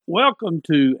Welcome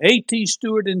to A.T.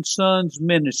 Stewart and Sons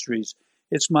Ministries.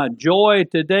 It's my joy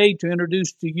today to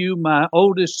introduce to you my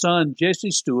oldest son,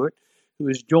 Jesse Stewart, who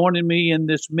is joining me in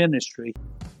this ministry.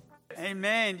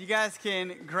 Amen. You guys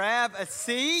can grab a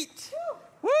seat.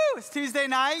 Woo! It's Tuesday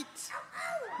night.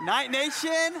 Night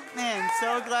Nation. Man,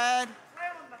 so glad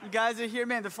you guys are here.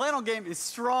 Man, the flannel game is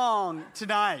strong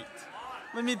tonight.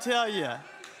 Let me tell you.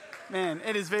 Man,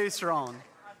 it is very strong.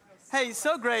 Hey,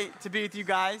 so great to be with you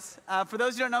guys. For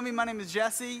those who don't know me, my name is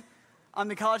Jesse. I'm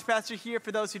the college pastor here.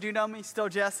 For those who do know me, still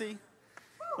Jesse.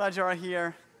 Glad you are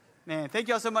here. Man, thank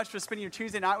you all so much for spending your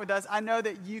Tuesday night with us. I know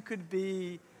that you could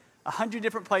be 100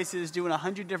 different places doing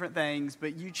 100 different things,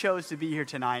 but you chose to be here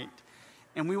tonight.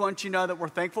 And we want you to know that we're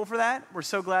thankful for that. We're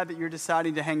so glad that you're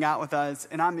deciding to hang out with us.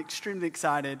 And I'm extremely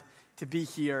excited to be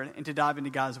here and to dive into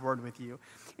God's Word with you.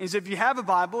 And so if you have a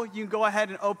Bible, you can go ahead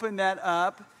and open that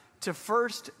up to 1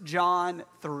 John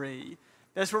 3.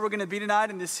 That's where we're going to be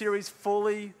tonight in this series,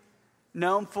 Fully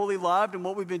Known, Fully Loved. And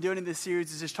what we've been doing in this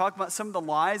series is just talk about some of the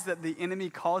lies that the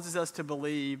enemy causes us to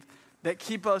believe that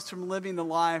keep us from living the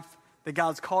life that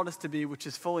God's called us to be, which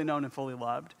is fully known and fully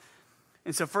loved.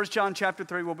 And so 1 John chapter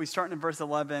 3, we'll be starting in verse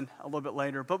 11 a little bit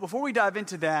later. But before we dive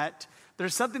into that,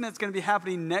 there's something that's going to be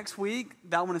happening next week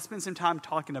that I want to spend some time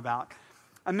talking about.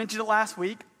 I mentioned it last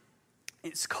week.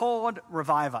 It's called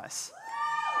Revive Us.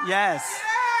 Yes.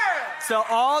 So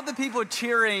all the people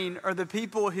cheering are the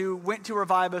people who went to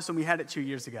Revive Us when we had it 2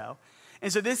 years ago.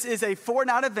 And so this is a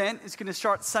 4-night event. It's going to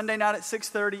start Sunday night at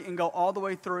 6:30 and go all the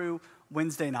way through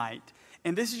Wednesday night.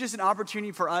 And this is just an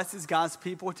opportunity for us as God's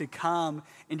people to come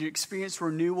and to experience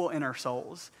renewal in our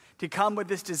souls, to come with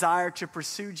this desire to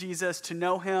pursue Jesus, to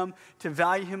know him, to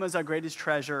value him as our greatest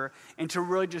treasure, and to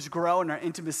really just grow in our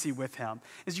intimacy with him.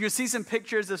 As you'll see some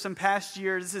pictures of some past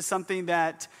years, this is something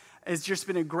that has just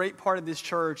been a great part of this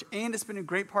church, and it's been a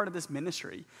great part of this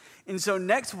ministry. And so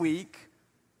next week,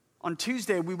 on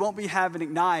Tuesday, we won't be having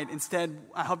Ignite. Instead,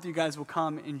 I hope you guys will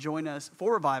come and join us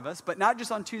for Revive Us, but not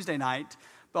just on Tuesday night,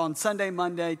 but on Sunday,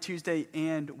 Monday, Tuesday,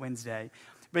 and Wednesday.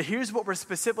 But here's what we're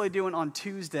specifically doing on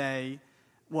Tuesday.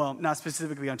 Well, not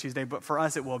specifically on Tuesday, but for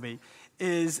us it will be,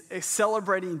 is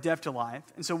celebrating Death to Life.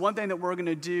 And so one thing that we're going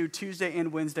to do Tuesday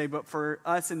and Wednesday, but for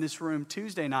us in this room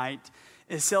Tuesday night,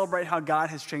 is celebrate how God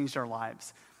has changed our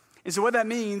lives. And so what that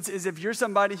means is if you're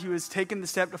somebody who has taken the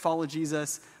step to follow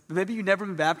Jesus, but maybe you've never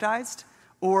been baptized,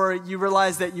 or you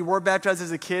realize that you were baptized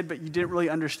as a kid, but you didn't really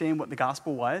understand what the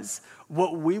gospel was,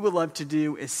 what we would love to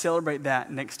do is celebrate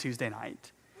that next Tuesday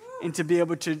night. And to be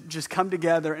able to just come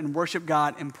together and worship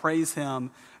God and praise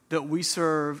him that we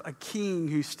serve a king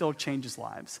who still changes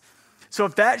lives. So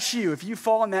if that's you, if you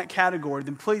fall in that category,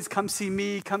 then please come see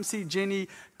me, come see Jenny,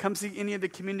 come see any of the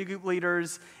community group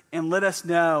leaders, and let us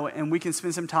know, and we can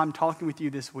spend some time talking with you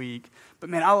this week. But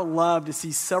man, I would love to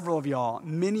see several of y'all,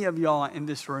 many of y'all in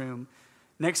this room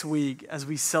next week as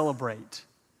we celebrate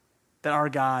that our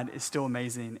God is still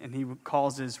amazing and he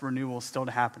causes renewal still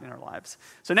to happen in our lives.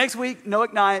 So next week, no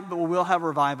Ignite, but we will have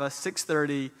Revive Us,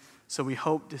 6:30, so we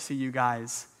hope to see you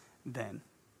guys then.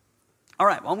 All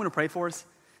right, well, I'm going to pray for us,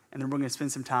 and then we're going to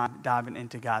spend some time diving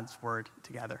into God's word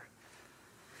together.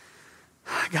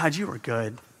 God, you are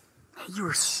good. You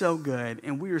are so good,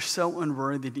 and we are so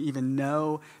unworthy to even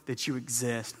know that you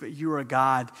exist, but you are a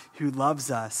God who loves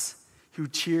us, who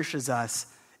cherishes us,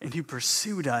 and who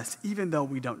pursued us even though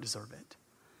we don't deserve it.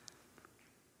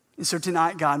 And so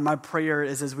tonight, God, my prayer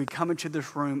is as we come into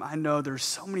this room, I know there's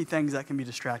so many things that can be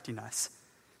distracting us.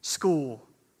 School,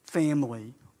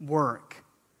 family, work,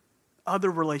 other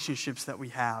relationships that we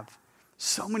have.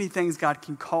 So many things, God,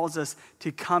 can cause us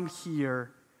to come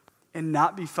here and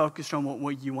not be focused on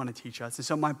what you want to teach us. And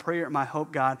so my prayer, my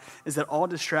hope, God, is that all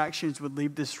distractions would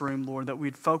leave this room, Lord, that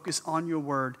we'd focus on your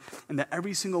word, and that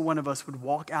every single one of us would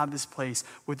walk out of this place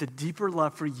with a deeper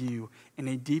love for you and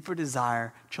a deeper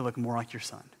desire to look more like your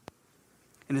son.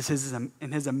 And it's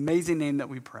in his amazing name that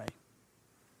we pray.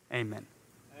 Amen.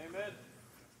 Amen.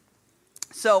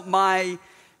 So my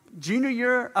junior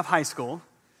year of high school,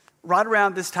 right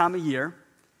around this time of year,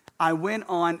 I went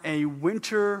on a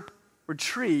winter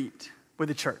retreat with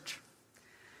the church.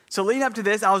 So leading up to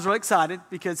this, I was really excited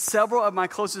because several of my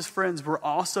closest friends were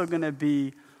also going to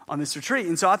be on this retreat.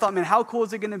 And so I thought, man, how cool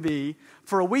is it going to be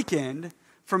for a weekend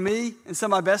for me and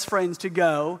some of my best friends to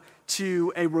go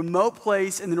to a remote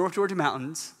place in the North Georgia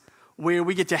mountains where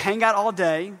we get to hang out all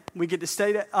day, we get to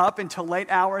stay up until late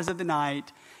hours of the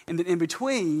night, and then in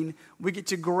between, we get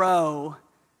to grow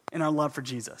in our love for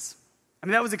Jesus. I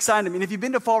mean, that was exciting. I mean, if you've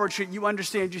been to Fall Retreat, you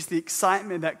understand just the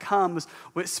excitement that comes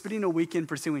with spending a weekend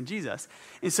pursuing Jesus.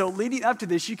 And so leading up to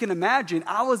this, you can imagine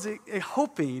I was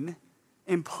hoping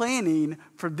and planning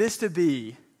for this to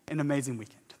be an amazing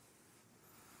weekend.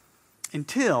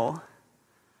 until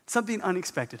something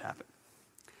unexpected happened.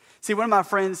 See, one of my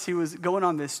friends, he was going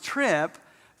on this trip,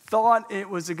 thought it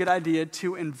was a good idea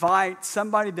to invite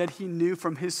somebody that he knew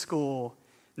from his school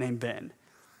named Ben.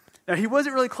 Now, he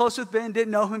wasn't really close with Ben,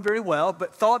 didn't know him very well,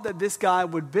 but thought that this guy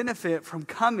would benefit from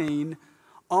coming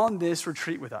on this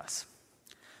retreat with us.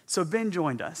 So Ben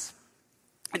joined us.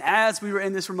 And as we were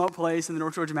in this remote place in the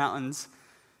North Georgia mountains,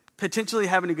 potentially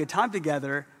having a good time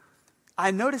together,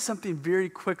 I noticed something very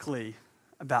quickly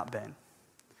about Ben.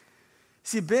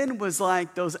 See, Ben was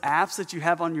like those apps that you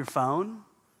have on your phone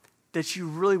that you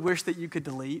really wish that you could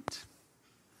delete,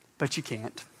 but you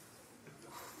can't.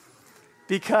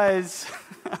 Because,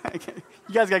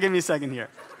 you guys gotta give me a second here.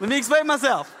 Let me explain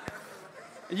myself.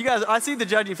 You guys, I see the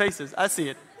judging faces. I see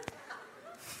it.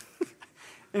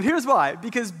 And here's why.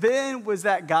 Because Ben was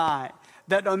that guy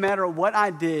that no matter what I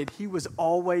did, he was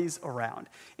always around.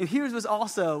 And here's what's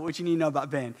also what you need to know about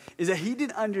Ben, is that he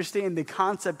didn't understand the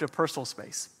concept of personal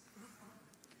space.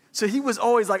 So he was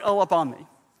always like all up on me.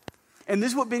 And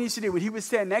this is what Ben used to do. When he would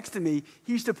stand next to me,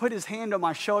 he used to put his hand on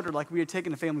my shoulder like we were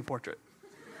taking a family portrait.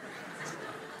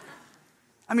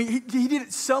 I mean, he did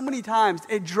it so many times,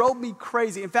 it drove me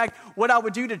crazy. In fact, what I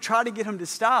would do to try to get him to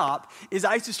stop is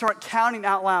I used to start counting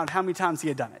out loud how many times he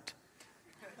had done it.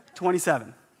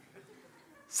 27,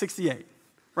 68,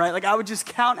 right? Like I would just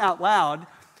count out loud,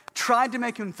 tried to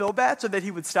make him feel bad so that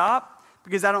he would stop,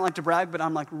 because I don't like to brag, but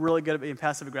I'm like really good at being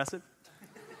passive aggressive.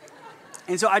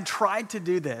 And so I tried to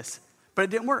do this, but it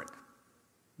didn't work.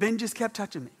 Ben just kept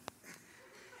touching me.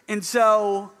 And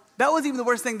so that wasn't even the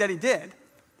worst thing that he did.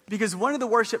 Because one of the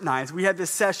worship nights, we had this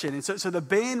session, and so the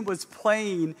band was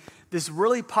playing this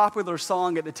really popular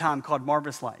song at the time called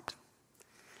Marvelous Light.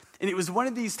 And it was one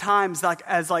of these times, like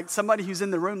as like somebody who's in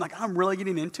the room, like I'm really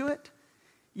getting into it.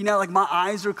 You know, like my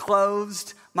eyes are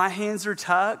closed, my hands are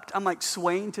tucked, I'm like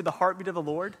swaying to the heartbeat of the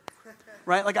Lord,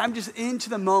 right? Like I'm just into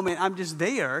the moment, I'm just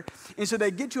there. And so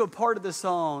they get to a part of the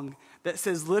song that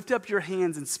says, lift up your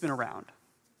hands and spin around.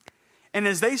 And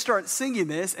as they start singing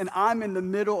this, and I'm in the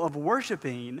middle of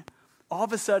worshiping, all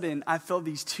of a sudden, I feel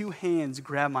these two hands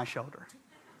grab my shoulder.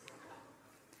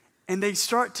 And they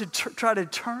start to try to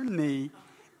turn me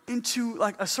into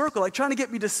like a circle, like trying to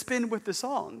get me to spin with the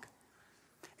song.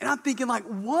 And I'm thinking like,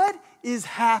 what is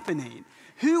happening?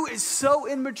 Who is so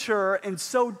immature and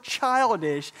so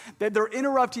childish that they're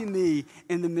interrupting me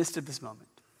in the midst of this moment?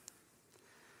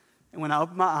 And when I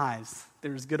opened my eyes,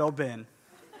 there was good old Ben,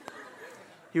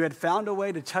 who had found a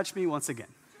way to touch me once again.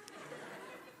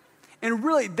 And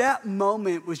really, that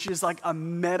moment was just like a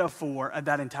metaphor of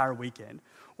that entire weekend,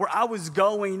 where I was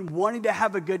going, wanting to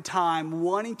have a good time,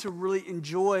 wanting to really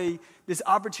enjoy this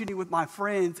opportunity with my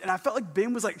friends, and I felt like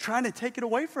Ben was like trying to take it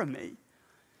away from me.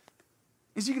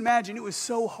 As you can imagine, it was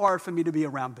so hard for me to be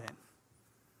around Ben.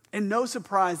 And no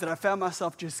surprise that I found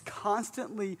myself just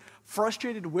constantly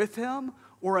frustrated with him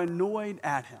or annoyed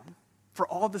at him for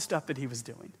all the stuff that he was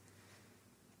doing.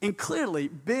 And clearly,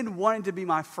 Ben wanted to be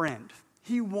my friend.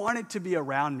 He wanted to be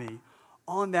around me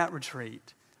on that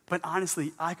retreat. But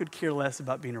honestly, I could care less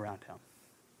about being around him.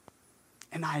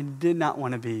 And I did not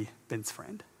want to be Ben's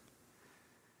friend.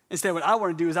 Instead, what I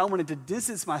wanted to do is I wanted to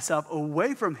distance myself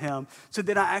away from him so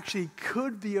that I actually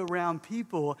could be around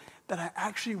people that I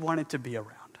actually wanted to be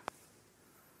around.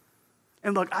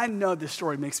 And look, I know this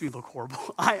story makes me look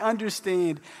horrible. I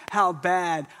understand how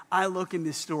bad I look in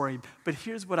this story. But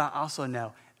here's what I also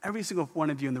know. Every single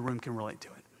one of you in the room can relate to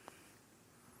it.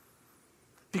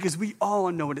 Because we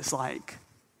all know what it's like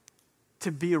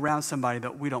to be around somebody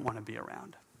that we don't want to be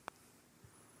around.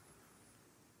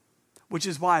 Which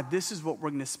is why this is what we're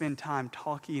going to spend time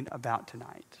talking about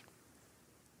tonight.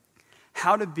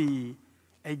 How to be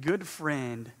a good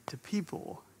friend to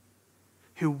people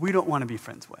who we don't want to be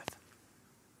friends with.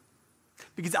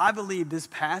 Because I believe this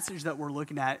passage that we're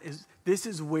looking at this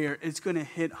is where it's going to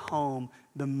hit home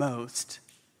the most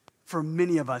for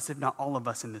many of us, if not all of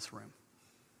us in this room.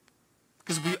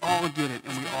 Because we all get it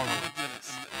and we all relate to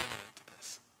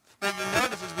this. Now you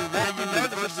notice as we walk in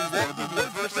the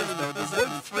verse, the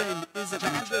word friend isn't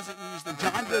mentioned.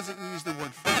 John doesn't use the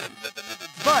word friend.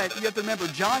 But you have to remember,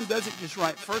 John doesn't just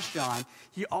write 1 John.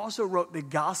 He also wrote the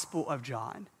Gospel of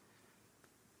John.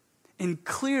 And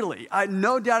clearly, I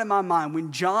no doubt in my mind,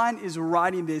 when John is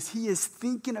writing this, he is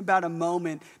thinking about a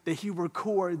moment that he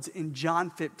records in John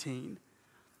 15.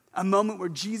 A moment where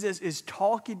Jesus is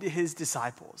talking to his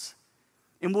disciples.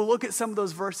 And we'll look at some of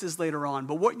those verses later on.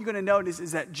 But what you're going to notice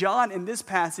is that John in this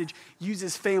passage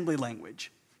uses family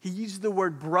language. He uses the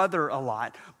word brother a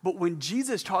lot. But when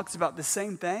Jesus talks about the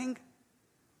same thing,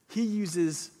 he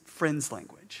uses friends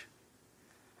language.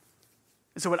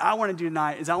 And so what I want to do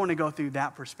tonight is I want to go through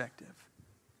that perspective.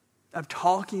 of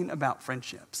talking about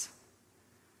friendships.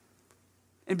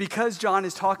 And because John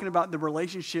is talking about the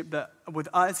relationship with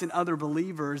us and other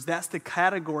believers, that's the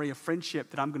category of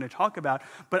friendship that I'm going to talk about.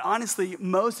 But honestly,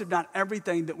 most, if not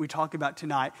everything that we talk about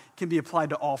tonight can be applied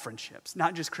to all friendships,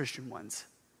 not just Christian ones.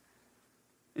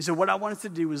 And so what I want us to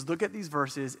do is look at these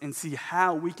verses and see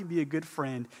how we can be a good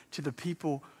friend to the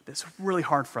people that's really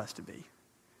hard for us to be.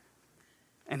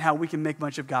 And how we can make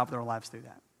much of God with our lives through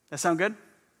that. That sound good?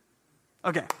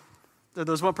 Okay. So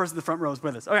there's one person in the front row is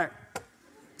with us. Okay.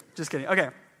 Just kidding. Okay.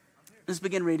 Let's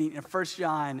begin reading in 1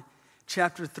 John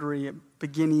chapter 3,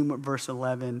 beginning with verse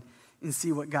 11, and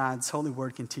see what God's holy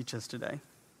word can teach us today.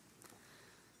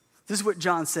 This is what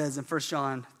John says in 1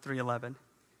 John 3:11.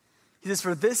 He says,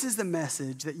 "For this is the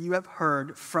message that you have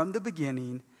heard from the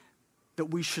beginning, that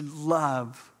we should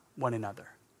love one another."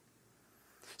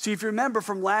 So if you remember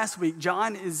from last week,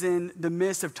 John is in the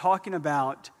midst of talking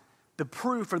about the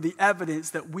proof or the evidence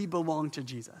that we belong to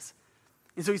Jesus.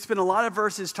 And so he spent a lot of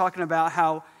verses talking about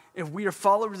how if we are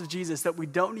followers of Jesus, that we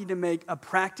don't need to make a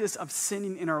practice of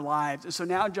sinning in our lives. And so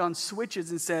now John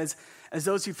switches and says, as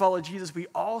those who follow Jesus, we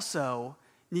also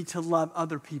need to love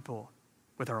other people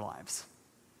with our lives.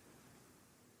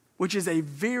 Which is a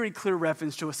very clear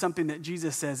reference to something that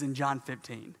Jesus says in John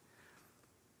 15.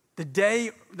 The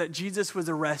day that Jesus was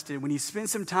arrested, when he spent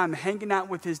some time hanging out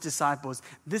with his disciples,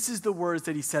 this is the words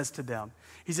that he says to them.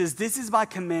 He says, "This is my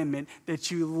commandment, that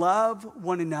you love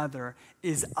one another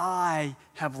as I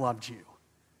have loved you."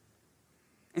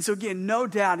 And so again, no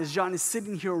doubt, as John is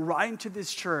sitting here writing to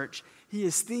this church, he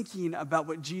is thinking about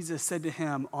what Jesus said to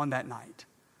him on that night.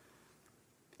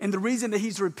 And the reason that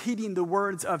he's repeating the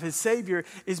words of his Savior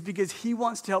is because he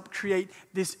wants to help create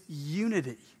this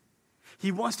unity.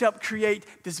 He wants to help create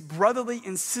this brotherly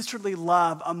and sisterly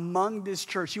love among this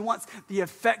church. He wants the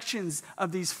affections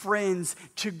of these friends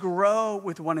to grow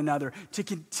with one another, to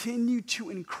continue to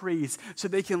increase so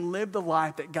they can live the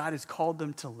life that God has called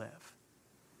them to live.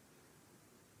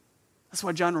 That's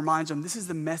why John reminds them, this is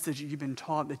the message that you've been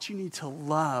taught, that you need to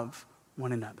love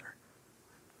one another.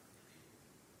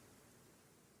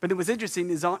 But what's interesting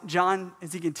is John,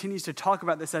 as he continues to talk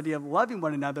about this idea of loving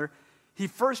one another, he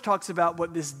first talks about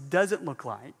what this doesn't look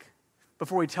like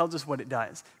before he tells us what it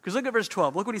does. Because look at verse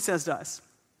 12. Look what he says to us.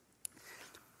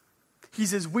 He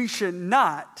says, "We should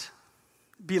not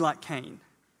be like Cain,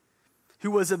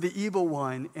 who was of the evil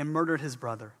one and murdered his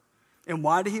brother." And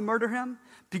why did he murder him?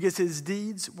 Because his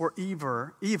deeds were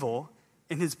evil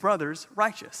and his brother's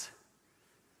righteous.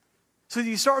 So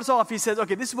he starts off, he says,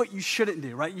 okay, this is what you shouldn't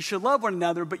do, right? You should love one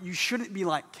another, but you shouldn't be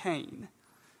like Cain.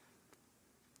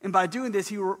 And by doing this,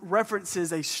 he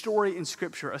references a story in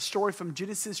Scripture, a story from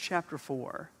Genesis chapter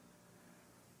 4,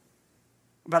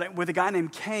 with a guy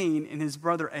named Cain and his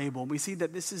brother Abel. We see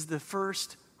that this is the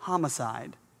first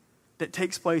homicide that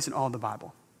takes place in all the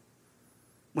Bible,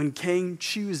 when Cain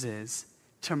chooses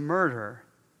to murder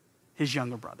his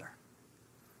younger brother.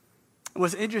 And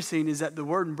what's interesting is that the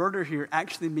word murder here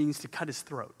actually means to cut his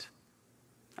throat.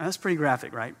 And that's pretty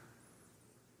graphic, right?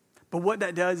 But what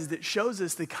that does is it shows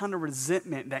us the kind of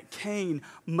resentment that Cain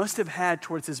must have had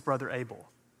towards his brother Abel.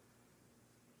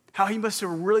 How he must have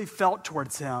really felt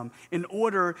towards him in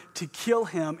order to kill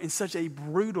him in such a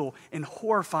brutal and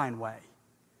horrifying way.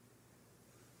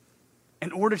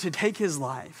 In order to take his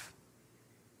life,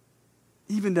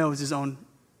 even though it was his own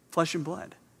flesh and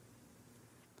blood.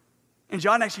 And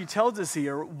John actually tells us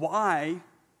here why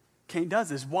Cain does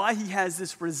this, why he has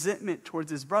this resentment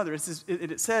towards his brother.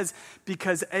 It says,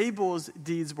 because Abel's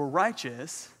deeds were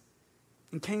righteous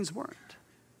and Cain's weren't.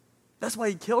 That's why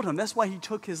he killed him. That's why he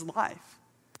took his life.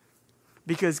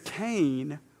 Because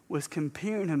Cain was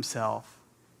comparing himself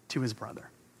to his brother.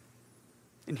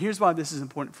 And here's why this is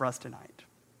important for us tonight.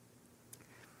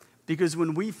 Because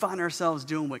when we find ourselves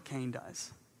doing what Cain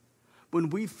does, when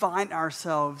we find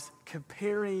ourselves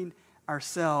comparing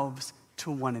ourselves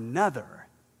to one another,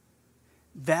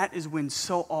 that is when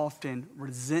so often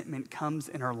resentment comes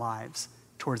in our lives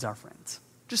towards our friends.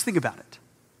 Just think about it.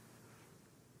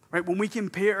 Right? When we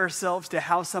compare ourselves to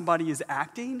how somebody is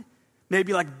acting,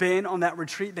 maybe like Ben on that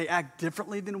retreat, they act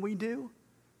differently than we do.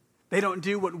 They don't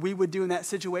do what we would do in that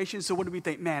situation. So what do we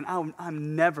think? Man,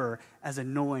 I'm never as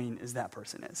annoying as that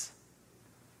person is.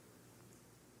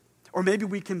 Or maybe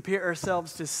we compare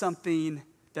ourselves to something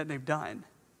that they've done.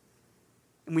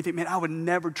 And we think, man, I would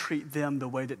never treat them the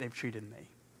way that they've treated me.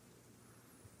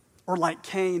 Or like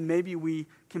Cain, maybe we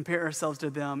compare ourselves to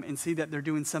them and see that they're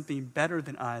doing something better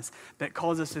than us that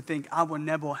causes us to think, I will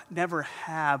never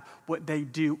have what they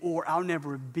do, or I'll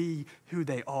never be who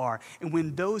they are. And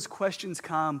when those questions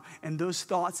come and those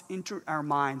thoughts enter our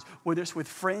minds, whether it's with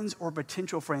friends or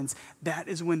potential friends, that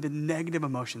is when the negative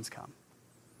emotions come.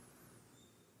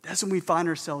 That's when we find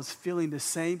ourselves feeling the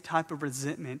same type of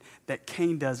resentment that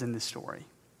Cain does in this story.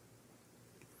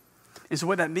 And so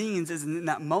what that means is in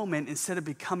that moment, instead of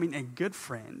becoming a good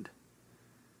friend,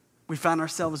 we find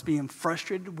ourselves being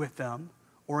frustrated with them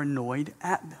or annoyed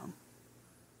at them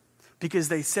because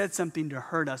they said something to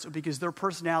hurt us, or because their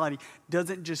personality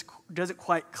doesn't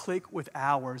quite click with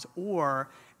ours, or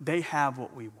they have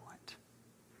what we want.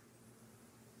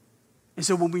 And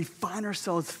so when we find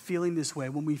ourselves feeling this way,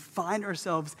 when we find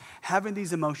ourselves having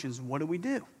these emotions, what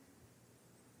do?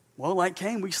 Well, like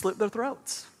Cain, we slit their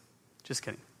throats. Just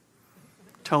kidding.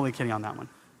 Totally kidding on that one.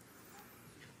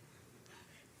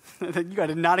 You guys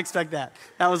did not expect that.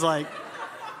 That was like,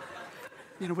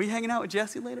 we hanging out with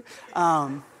Jesse later?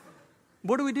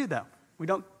 What do though? We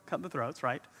don't cut the throats,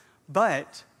 right?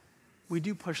 But we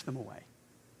do push them away.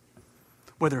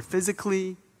 Whether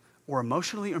physically or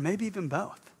emotionally or maybe even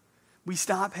both. We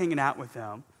stop hanging out with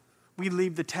them. We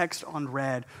leave the text on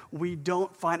read. We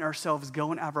don't find ourselves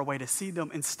going out of our way to see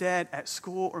them. Instead, at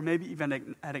school or maybe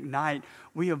even at Ignite,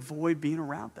 we avoid being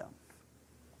around them.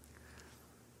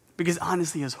 Because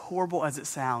honestly, as horrible as it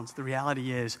sounds, the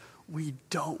reality is we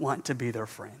don't want to be their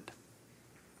friend.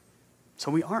 So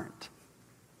we aren't.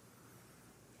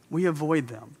 We avoid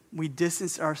them. We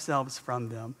distance ourselves from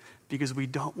them because we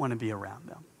don't want to be around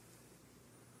them.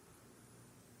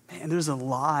 And there's a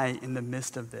lie in the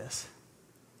midst of this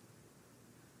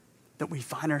that we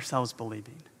find ourselves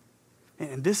believing.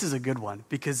 And this is a good one,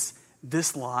 because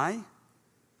this lie,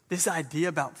 this idea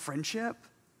about friendship,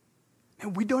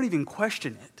 and we don't even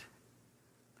question it.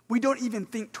 We don't even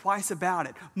think twice about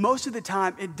it. Most of the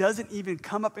time, it doesn't even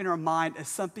come up in our mind as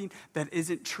something that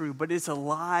isn't true, but it's a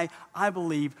lie, I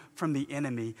believe, from the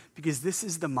enemy, because this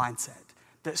is the mindset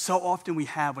that so often we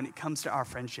have when it comes to our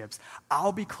friendships.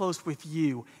 I'll be close with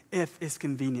you if it's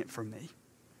convenient for me.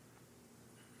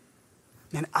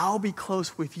 And I'll be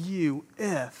close with you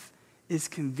if it's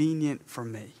convenient for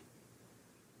me.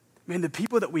 Man, the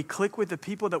people that we click with, the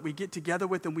people that we get together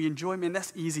with and we enjoy, man,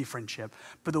 that's easy friendship.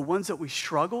 But the ones that we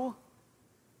struggle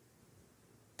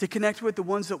to connect with, the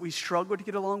ones that we struggle to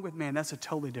get along with, man, that's a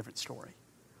totally different story.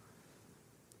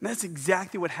 And that's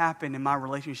exactly what happened in my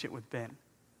relationship with Ben.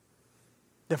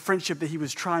 The friendship that he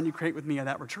was trying to create with me at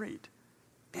that retreat.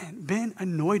 Man, Ben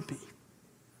annoyed me.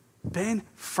 Ben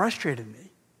frustrated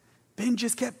me. Ben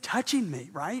just kept touching me,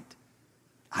 right?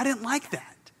 I didn't like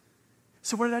that.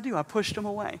 So what did I do? I pushed him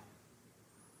away.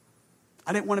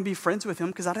 I didn't want to be friends with him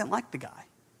because I didn't like the guy.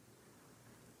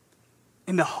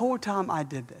 And the whole time I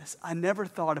did this, I never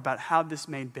thought about how this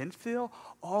made Ben feel.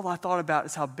 All I thought about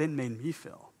is how Ben made me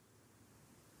feel.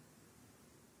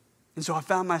 And so I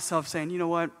found myself saying, you know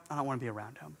what? I don't want to be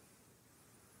around him.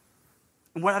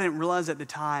 And what I didn't realize at the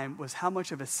time was how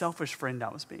much of a selfish friend I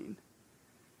was being.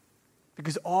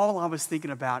 Because all I was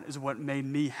thinking about is what made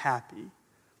me happy,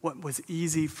 what was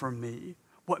easy for me,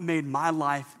 what made my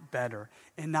life better,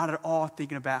 and not at all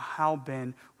thinking about how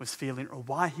Ben was feeling or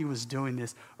why he was doing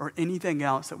this or anything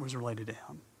else that was related to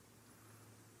him.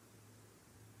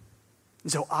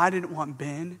 And so I didn't want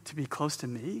Ben to be close to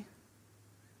me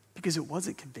because it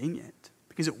wasn't convenient,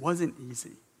 because it wasn't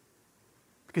easy,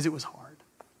 because it was hard.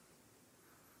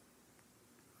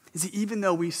 You see, even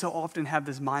though we so often have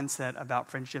this mindset about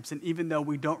friendships, and even though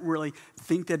we don't really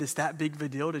think that it's that big of a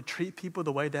deal to treat people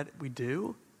the way that we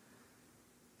do,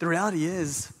 the reality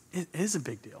is, it is a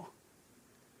big deal.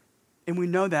 And we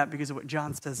know that because of what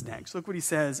John says next. Look what he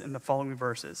says in the following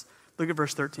verses. Look at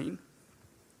verse 13.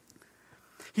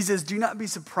 He says, "Do not be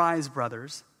surprised,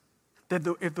 brothers, that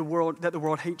the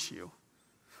world hates you.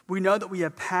 We know that we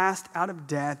have passed out of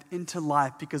death into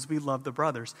life because we love the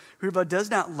brothers. Whoever does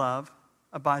not love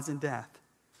abides in death.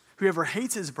 Whoever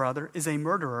hates his brother is a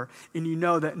murderer, and you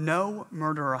know that no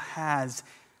murderer has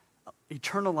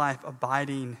eternal life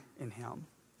abiding in him."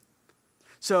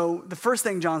 So the first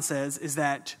thing John says is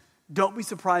that don't be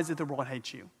surprised that the world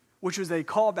hates you, which was a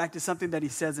callback to something that he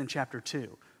says in chapter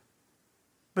 2.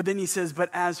 But then he says, but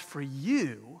as for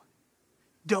you,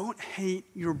 don't hate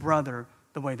your brother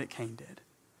the way that Cain did.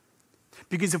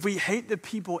 Because if we hate the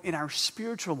people in our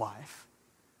spiritual life,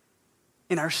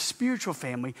 in our spiritual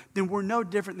family, then we're no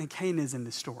different than Cain is in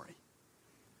this story.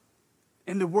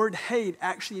 And the word hate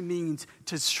actually means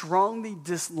to strongly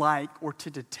dislike or to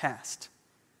detest,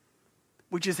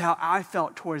 which is how I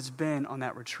felt towards Ben on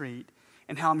that retreat.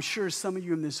 and how I'm sure some of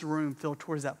you in this room feel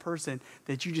towards that person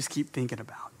that you just keep thinking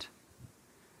about.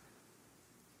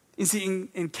 You see,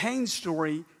 in Cain's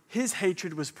story, his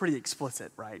hatred was pretty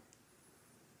explicit, right?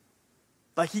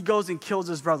 Like he goes and kills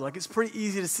his brother. Like it's pretty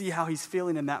easy to see how he's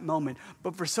feeling in that moment.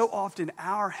 But for so often,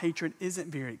 our hatred isn't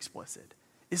very explicit.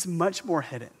 It's much more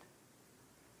hidden.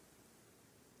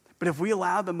 But if we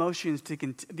allow the emotions to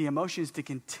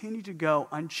continue to go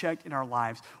unchecked in our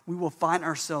lives, we will find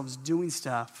ourselves doing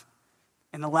stuff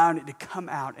and allowing it to come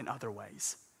out in other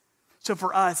ways. So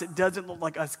for us, it doesn't look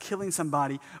like us killing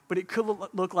somebody, but it could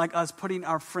look like us putting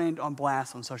our friend on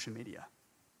blast on social media.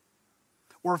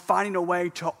 Or finding a way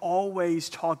to always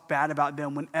talk bad about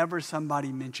them whenever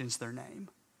somebody mentions their name.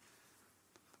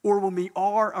 Or when we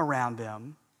are around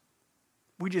them,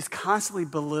 we just constantly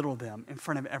belittle them in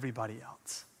front of everybody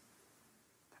else.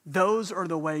 Those are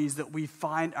the ways that we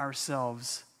find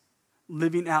ourselves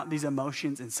living out these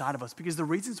emotions inside of us. Because the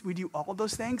reasons we do all of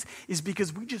those things is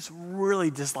because we just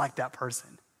really dislike that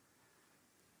person.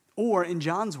 Or in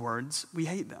John's words, we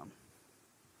hate them.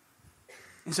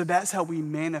 And so that's how we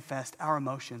manifest our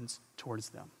emotions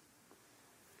towards them.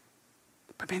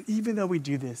 But man, even though we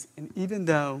do this, and even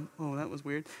though, that was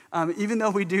weird. Even though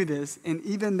we do this, and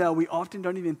even though we often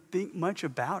don't even think much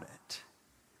about it,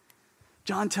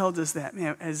 John tells us that,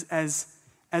 man,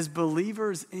 as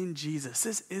believers in Jesus,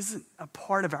 this isn't a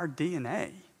part of our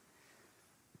DNA.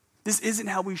 This isn't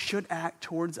how we should act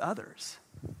towards others.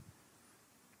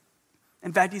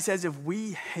 In fact, he says if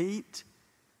we hate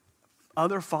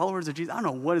other followers of Jesus, I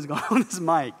don't know what is going on with this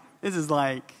mic. This is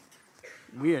like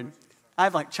weird. I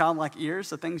have like childlike ears,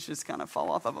 so things just kind of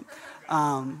fall off of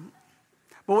them.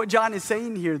 But what John is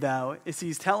saying here, though, is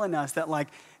he's telling us that like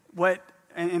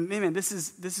and man, this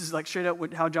is like straight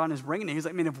up how John is bringing it. He's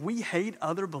like, man, if we hate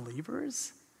other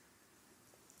believers,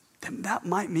 then that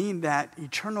might mean that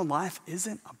eternal life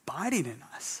isn't abiding in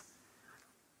us.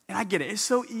 And I get it. It's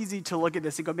so easy to look at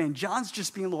this and go, man, John's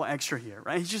just being a little extra here,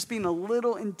 right? He's just being a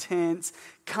little intense,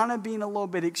 kind of being a little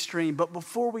bit extreme. But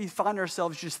before we find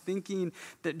ourselves just thinking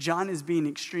that John is being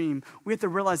extreme, we have to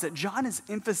realize that John is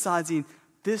emphasizing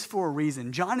this for a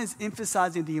reason. John is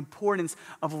emphasizing the importance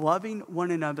of loving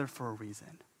one another for a reason.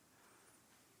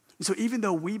 And so even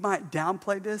though we might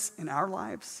downplay this in our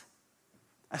lives,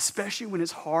 especially when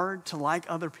it's hard to like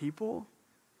other people,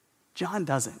 John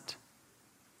doesn't.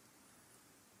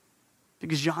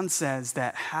 Because John says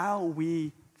that how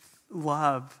we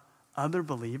love other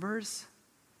believers,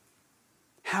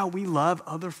 how we love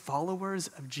other followers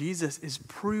of Jesus is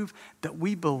proof that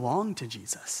we belong to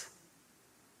Jesus.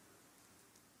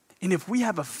 And if we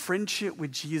have a friendship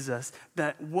with Jesus,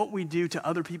 that what we do to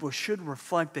other people should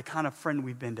reflect the kind of friend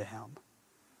we've been to him.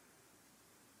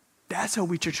 That's how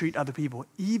we should treat other people,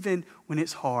 even when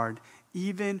it's hard,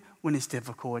 even when it's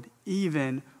difficult,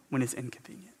 even when it's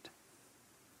inconvenient.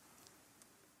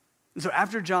 And so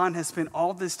after John has spent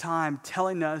all this time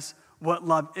telling us what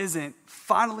love isn't,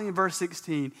 finally in verse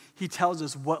 16, he tells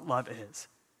us what love is.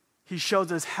 He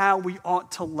shows us how we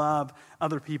ought to love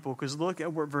other people. Because look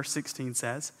at what verse 16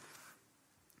 says.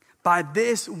 By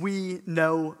this we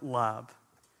know love,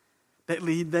 that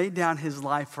he laid down his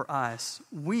life for us.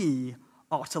 We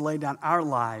ought to lay down our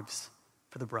lives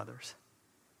for the brothers.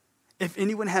 If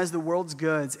anyone has the world's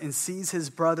goods and sees his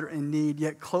brother in need,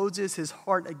 yet closes his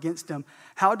heart against him,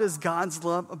 how does God's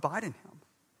love abide in him?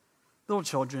 Little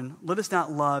children, let us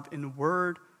not love in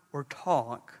word or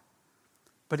talk,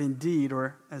 but in deed,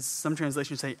 or as some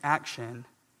translations say, action,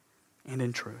 and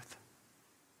in truth.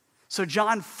 So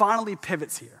John finally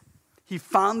pivots here. He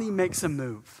finally makes a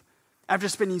move. After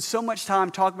spending so much time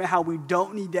talking about how we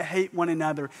don't need to hate one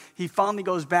another, he finally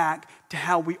goes back to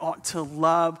how we ought to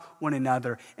love one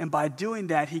another. And by doing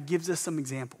that, he gives us some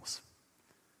examples.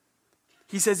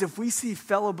 He says if we see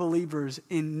fellow believers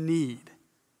in need,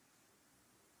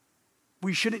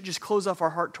 we shouldn't just close off our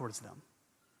heart towards them.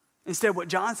 Instead, what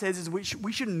John says is we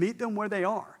should meet them where they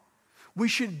are. We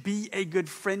should be a good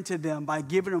friend to them by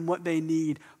giving them what they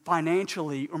need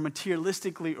financially or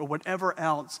materialistically or whatever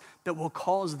else that will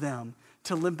cause them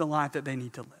to live the life that they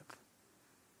need to live.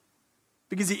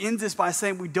 Because he ends this by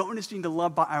saying we don't just need to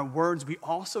love by our words, we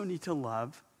also need to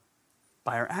love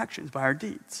by our actions, by our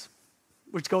deeds.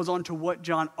 Which goes on to what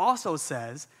John also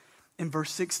says in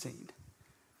verse 16.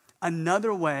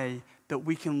 Another way that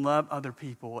we can love other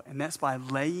people, and that's by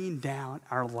laying down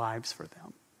our lives for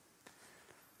them.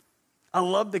 I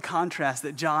love the contrast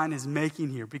that John is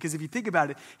making here, because if you think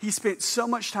about it, he spent so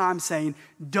much time saying,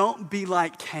 don't be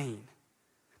like Cain.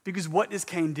 Because what does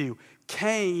Cain do?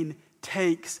 Cain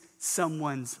takes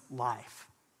someone's life.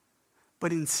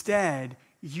 But instead,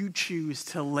 you choose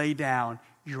to lay down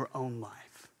your own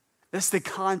life. That's the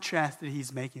contrast that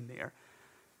he's making there.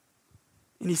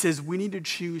 And he says we need to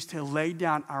choose to lay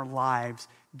down our lives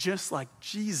just like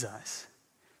Jesus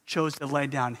chose to lay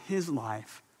down his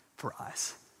life for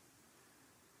us,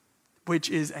 which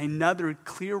is another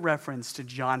clear reference to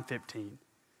John 15.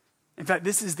 In fact,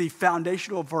 this is the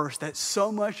foundational verse that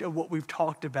so much of what we've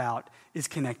talked about is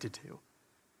connected to.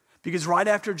 Because right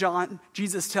after John,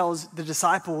 Jesus tells the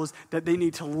disciples that they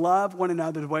need to love one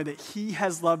another the way that he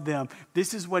has loved them.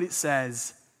 This is what it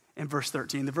says in verse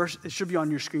 13. The verse, it should be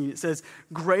on your screen. It says,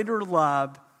 "Greater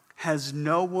love has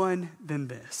no one than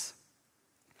this,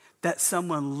 that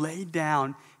someone laid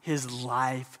down his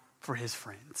life for his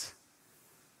friends."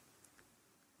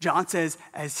 John says,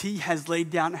 as he has laid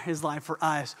down his life for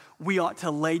us, we ought to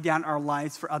lay down our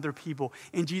lives for other people.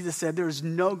 And Jesus said, there is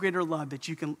no greater love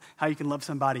how you can love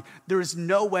somebody. There is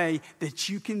no way that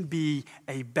you can be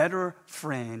a better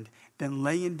friend than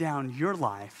laying down your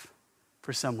life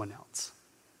for someone else.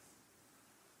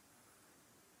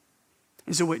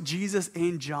 And so what Jesus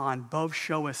and John both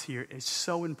show us here is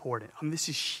so important. This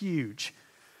is huge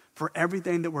for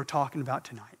everything that we're talking about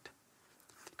tonight.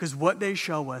 Because what they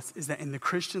show us is that in the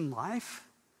Christian life,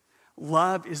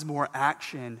 love is more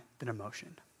action than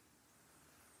emotion.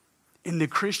 In the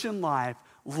Christian life,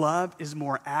 love is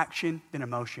more action than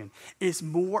emotion. It's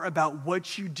more about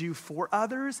what you do for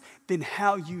others than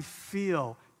how you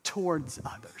feel towards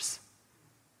others.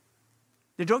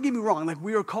 Now, don't get me wrong,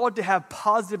 we are called to have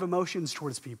positive emotions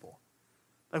towards people.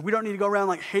 We don't need to go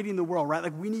around hating the world, right?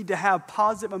 We need to have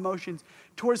positive emotions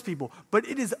towards people. But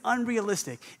it is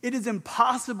unrealistic. It is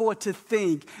impossible to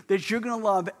think that you're going to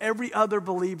love every other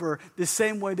believer the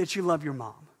same way that you love your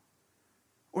mom,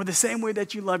 or the same way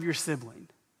that you love your sibling,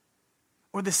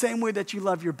 or the same way that you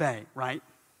love your bae, right?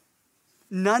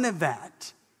 None of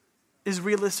that is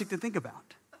realistic to think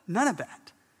about. None of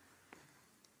that.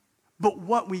 But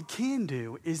what we can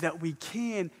do is that we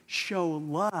can show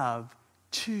love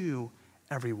to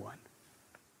everyone,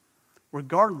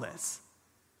 regardless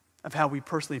of how we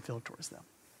personally feel towards them.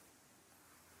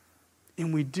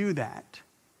 And we do that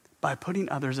by putting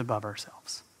others above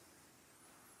ourselves.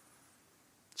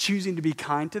 Choosing to be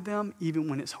kind to them even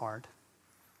when it's hard.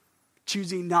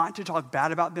 Choosing not to talk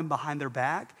bad about them behind their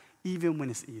back even when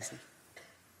it's easy.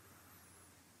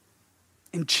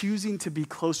 And choosing to be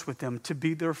close with them, to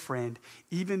be their friend,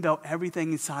 even though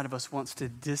everything inside of us wants to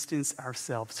distance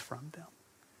ourselves from them.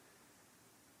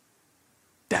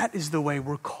 That is the way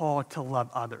we're called to love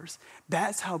others.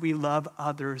 That's how we love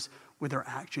others with our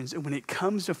actions. And when it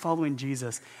comes to following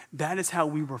Jesus, that is how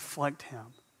we reflect him.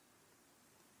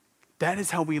 That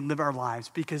is how we live our lives,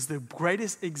 because the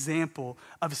greatest example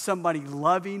of somebody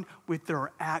loving with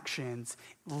their actions,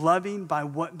 loving by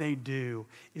what they do,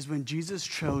 is when Jesus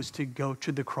chose to go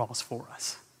to the cross for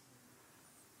us.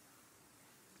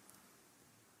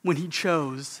 When he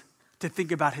chose to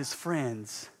think about his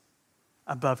friends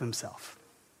above himself.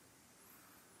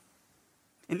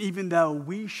 And even though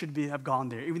we should have gone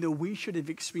there, even though we should have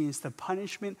experienced the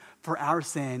punishment for our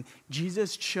sin,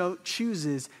 Jesus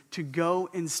chooses to go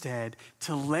instead,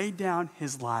 to lay down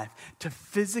his life, to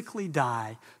physically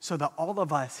die so that all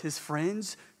of us, his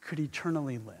friends, could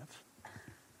eternally live.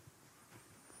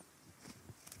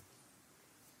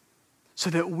 So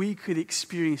that we could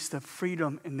experience the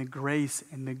freedom and the grace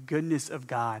and the goodness of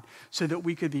God, so that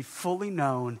we could be fully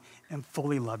known and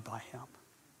fully loved by him.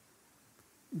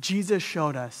 Jesus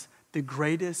showed us the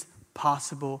greatest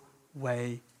possible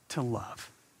way to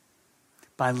love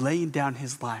by laying down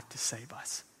his life to save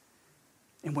us.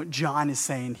 And what John is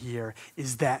saying here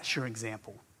is that's your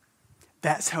example.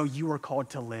 That's how you are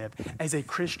called to live as a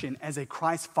Christian, as a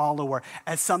Christ follower,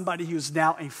 as somebody who's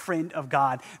now a friend of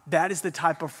God. That is the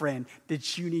type of friend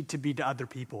that you need to be to other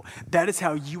people. That is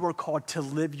how you are called to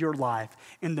live your life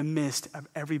in the midst of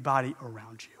everybody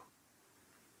around you.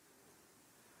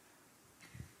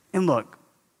 And look,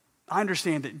 I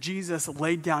understand that Jesus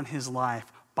laid down his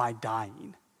life by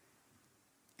dying.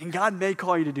 And God may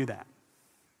call you to do that.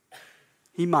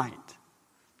 He might.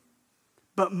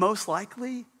 But most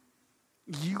likely,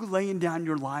 you laying down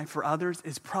your life for others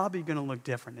is probably going to look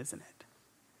different, isn't it?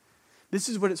 This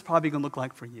is what it's probably going to look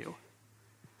like for you.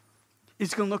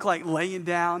 It's going to look like laying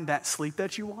down that sleep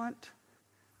that you want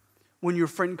when your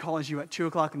friend calls you at 2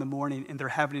 o'clock in the morning and they're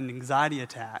having an anxiety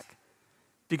attack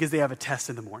because they have a test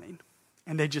in the morning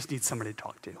and they just need somebody to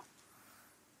talk to.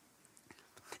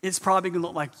 It's probably going to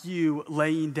look like you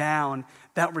laying down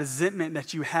that resentment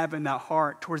that you have in that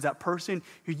heart towards that person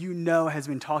who you know has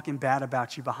been talking bad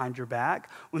about you behind your back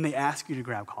when they ask you to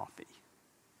grab coffee.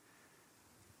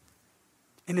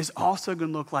 And it's also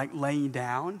going to look like laying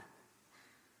down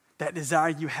that desire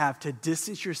you have to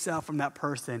distance yourself from that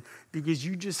person because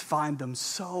you just find them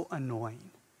so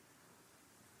annoying.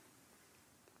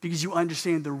 Because you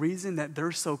understand the reason that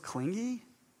they're so clingy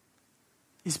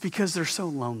is because they're so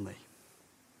lonely.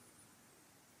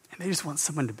 And they just want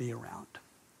someone to be around.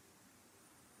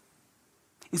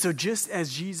 And so just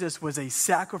as Jesus was a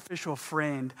sacrificial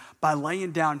friend by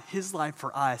laying down his life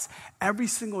for us, every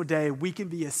single day we can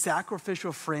be a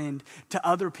sacrificial friend to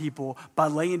other people by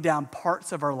laying down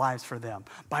parts of our lives for them,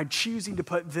 by choosing to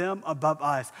put them above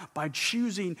us, by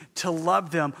choosing to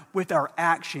love them with our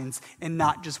actions and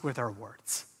not just with our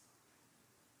words.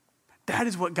 That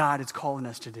is what God is calling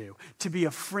us to do, to be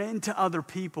a friend to other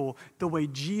people the way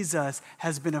Jesus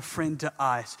has been a friend to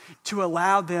us, to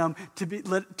allow them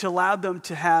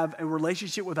to have a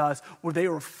relationship with us where they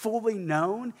are fully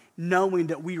known, knowing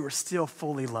that we will still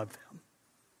fully love them.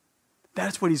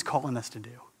 That's what he's calling us to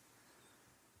do.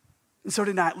 And so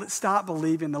tonight, let's stop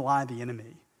believing the lie of the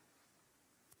enemy,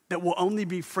 that we'll only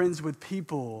be friends with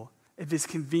people if it's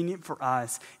convenient for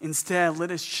us. Instead,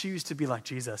 let us choose to be like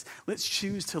Jesus. Let's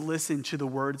choose to listen to the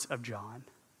words of John.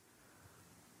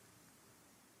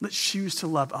 Let's choose to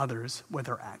love others with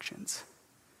our actions.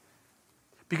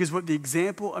 Because what the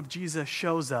example of Jesus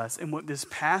shows us and what this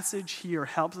passage here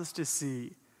helps us to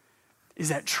see is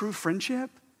that true friendship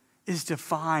is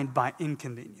defined by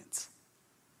inconvenience.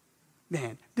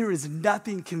 Man, there is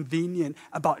nothing convenient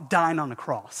about dying on a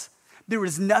cross. There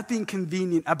is nothing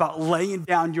convenient about laying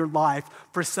down your life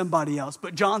for somebody else.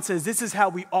 But John says this is how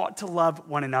we ought to love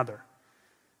one another.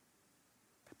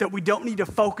 That we don't need to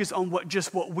focus on what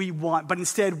we want, but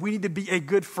instead we need to be a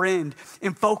good friend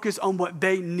and focus on what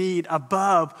they need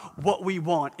above what we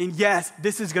want. And yes,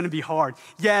 this is going to be hard.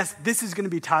 Yes, this is going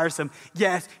to be tiresome.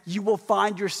 Yes, you will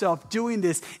find yourself doing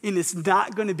this, and it's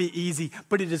not going to be easy,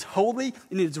 but it is holy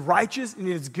and it is righteous and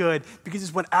it is good because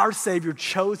it's what our Savior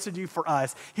chose to do for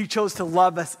us. He chose to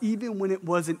love us even when it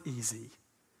wasn't easy.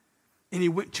 And he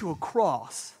went to a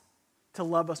cross to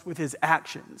love us with his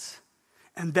actions.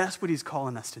 And that's what he's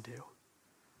calling us to do.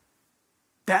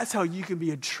 That's how you can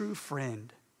be a true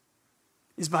friend,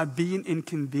 is by being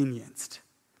inconvenienced,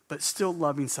 but still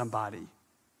loving somebody,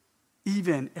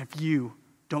 even if you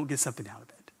don't get something out of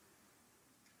it.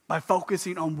 By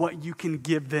focusing on what you can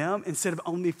give them instead of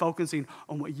only focusing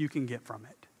on what you can get from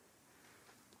it.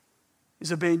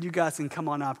 So, band, you guys can come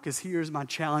on up because here's my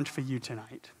challenge for you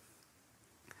tonight.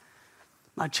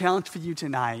 My challenge for you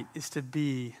tonight is to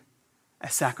be a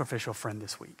sacrificial friend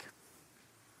this week.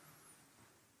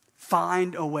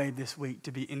 Find a way this week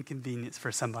to be inconvenienced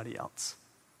for somebody else.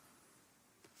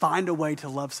 Find a way to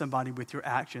love somebody with your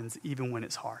actions even when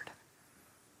it's hard.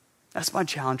 That's my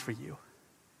challenge for you,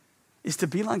 is to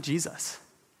be like Jesus.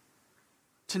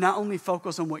 To not only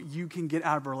focus on what you can get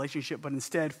out of a relationship, but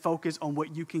instead focus on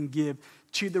what you can give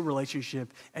to the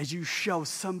relationship as you show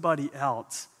somebody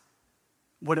else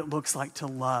what it looks like to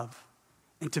love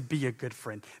and to be a good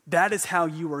friend. That is how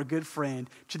you are a good friend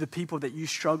to the people that you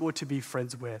struggle to be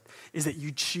friends with, is that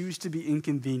you choose to be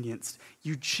inconvenienced.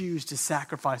 You choose to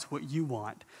sacrifice what you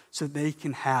want so they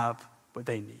can have what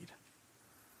they need.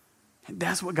 And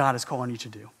that's what God is calling you to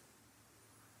do.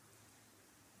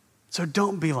 So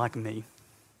don't be like me.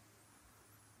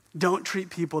 Don't treat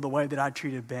people the way that I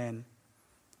treated Ben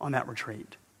on that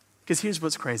retreat. Because here's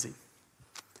what's crazy.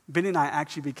 Ben and I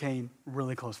actually became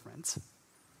really close friends.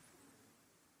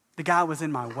 The guy was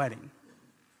in my wedding.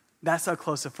 That's how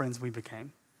close of friends we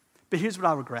became. But here's what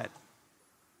I regret.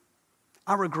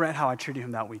 I regret how I treated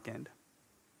him that weekend.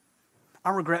 I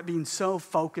regret being so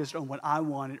focused on what I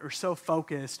wanted or so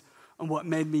focused on what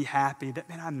made me happy that,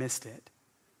 man, I missed it.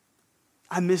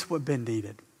 I missed what Ben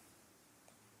needed,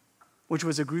 which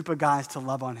was a group of guys to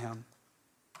love on him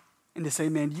and to say,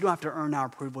 man, you don't have to earn our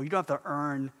approval. You don't have to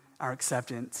earn our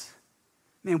acceptance.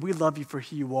 Man, we love you for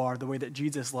who you are, the way that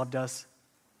Jesus loved us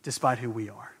despite who we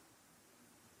are.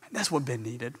 And that's what Ben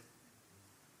needed.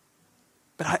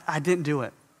 But I didn't do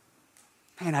it.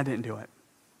 Man, I didn't do it.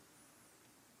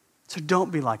 So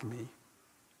don't be like me.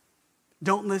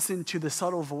 Don't listen to the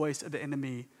subtle voice of the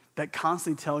enemy that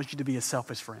constantly tells you to be a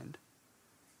selfish friend.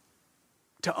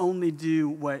 To only do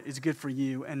what is good for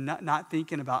you and not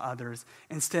thinking about others.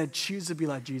 Instead, choose to be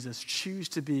like Jesus. Choose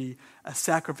to be a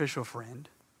sacrificial friend.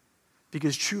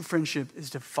 Because true friendship is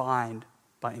defined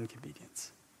by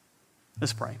inconvenience.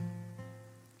 Let's pray.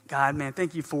 God, man,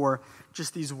 thank you for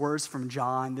just these words from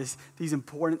John, these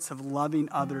importance of loving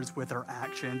others with our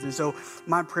actions. And so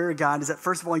my prayer, God, is that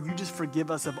first of all, you just forgive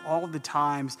us of all the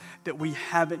times that we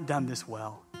haven't done this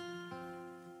well.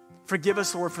 Forgive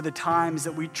us, Lord, for the times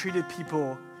that we treated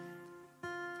people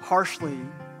harshly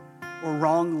or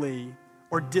wrongly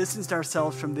or distanced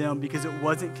ourselves from them because it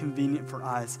wasn't convenient for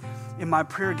us. And my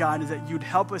prayer, God, is that you'd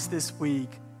help us this week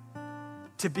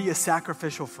to be a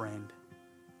sacrificial friend,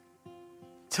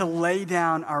 to lay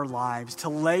down our lives, to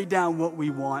lay down what we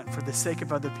want for the sake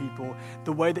of other people,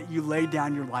 the way that you laid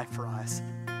down your life for us.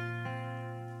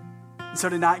 And so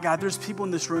tonight, God, there's people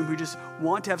in this room who just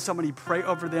want to have somebody pray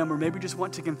over them, or maybe just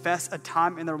want to confess a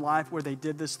time in their life where they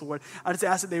did this, Lord. I just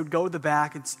ask that they would go to the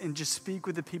back and just speak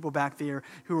with the people back there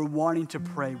who are wanting to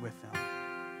pray with them.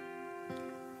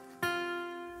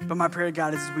 But my prayer,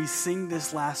 God, is as we sing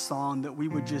this last song, that we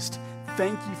would just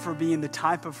thank you for being the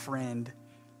type of friend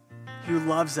who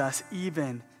loves us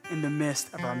even in the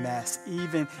midst of our mess,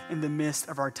 even in the midst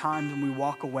of our times when we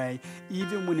walk away,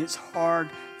 even when it's hard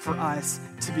for us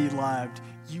to be loved,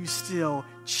 you still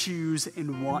choose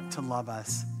and want to love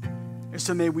us. And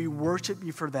so may we worship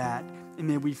you for that, and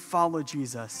may we follow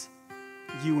Jesus,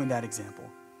 you in that example.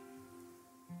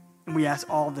 And we ask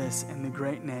all this in the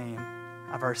great name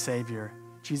of our Savior,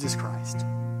 Jesus Christ.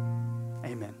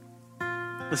 Amen.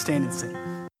 Let's stand and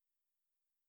sing.